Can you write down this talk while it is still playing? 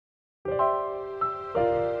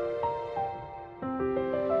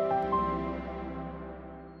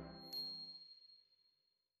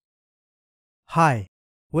Hi,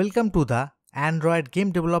 welcome to the Android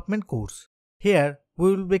game development course. Here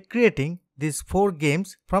we will be creating these 4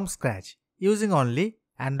 games from scratch using only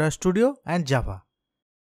Android Studio and Java.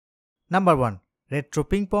 Number 1. Retro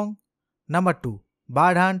Ping Pong. Number 2.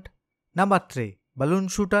 Bird Hunt. Number 3. Balloon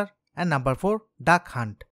Shooter. And number 4. Duck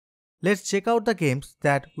Hunt. Let's check out the games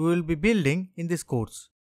that we will be building in this course.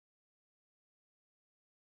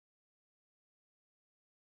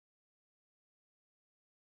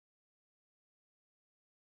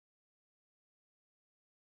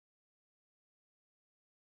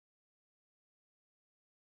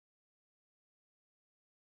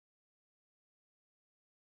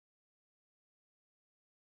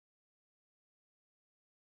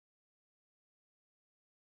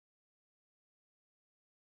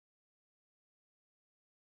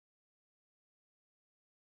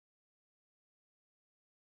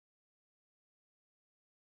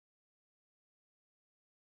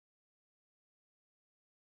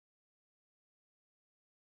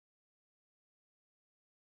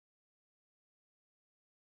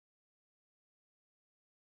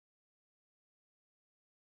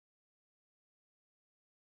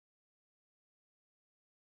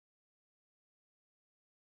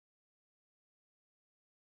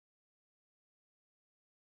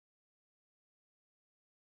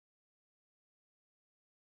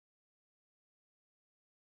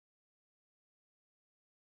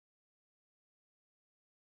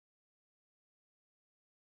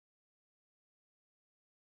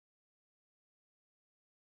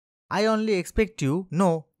 I only expect you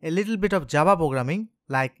know a little bit of Java programming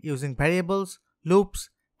like using variables, loops,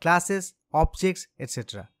 classes, objects,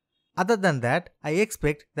 etc. Other than that, I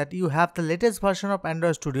expect that you have the latest version of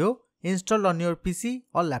Android Studio installed on your PC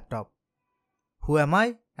or laptop. Who am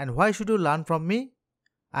I and why should you learn from me?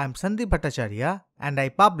 I am Sandeep Bhattacharya and I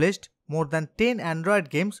published more than 10 Android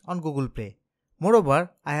games on Google Play.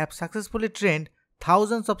 Moreover, I have successfully trained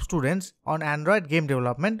thousands of students on Android game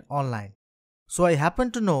development online. So I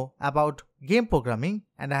happen to know about game programming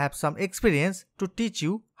and I have some experience to teach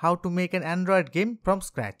you how to make an Android game from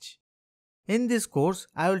scratch. In this course,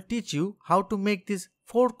 I will teach you how to make these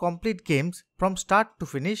 4 complete games from start to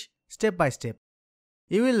finish step by step.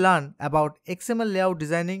 You will learn about XML layout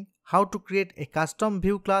designing, how to create a custom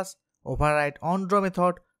view class, override onDraw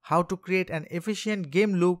method, how to create an efficient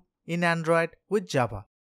game loop in Android with Java,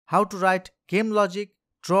 how to write game logic,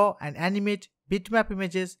 draw and animate bitmap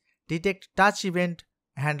images, detect touch event,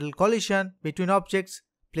 handle collision between objects,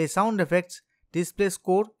 play sound effects, display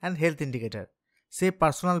score and health indicator, save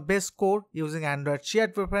personal base score using Android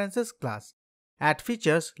shared preferences class, add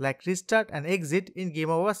features like restart and exit in game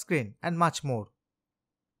over screen and much more.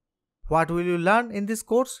 What will you learn in this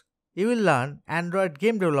course? You will learn Android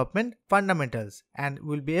game development fundamentals and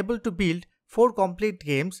will be able to build 4 complete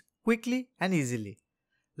games quickly and easily.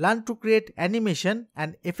 Learn to create animation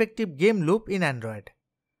and effective game loop in Android.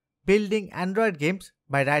 Building Android games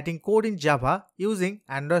by writing code in Java using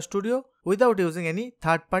Android Studio without using any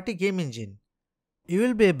third-party game engine. You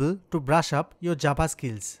will be able to brush up your Java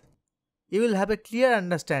skills. You will have a clear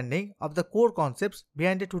understanding of the core concepts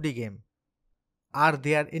behind a 2D game. Are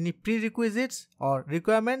there any prerequisites or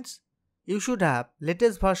requirements? You should have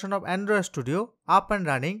latest version of Android Studio up and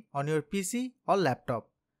running on your PC or laptop.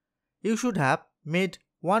 You should have made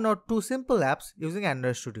 1 or 2 simple apps using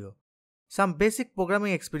Android Studio. Some basic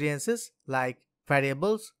programming experiences like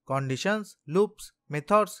variables, conditions, loops,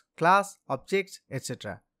 methods, class, objects,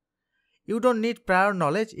 etc. You don't need prior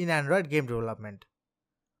knowledge in Android game development.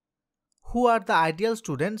 Who are the ideal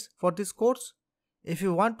students for this course? If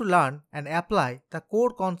you want to learn and apply the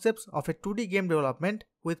core concepts of a 2D game development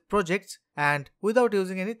with projects and without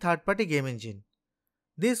using any third-party game engine.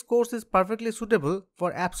 This course is perfectly suitable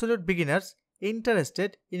for absolute beginners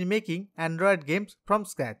interested in making Android games from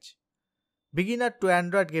scratch. Beginner to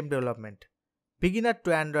Android game development, beginner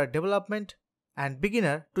to Android development, and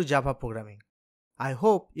beginner to Java programming. I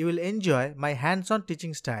hope you will enjoy my hands-on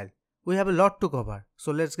teaching style. We have a lot to cover,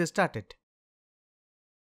 so let's get started.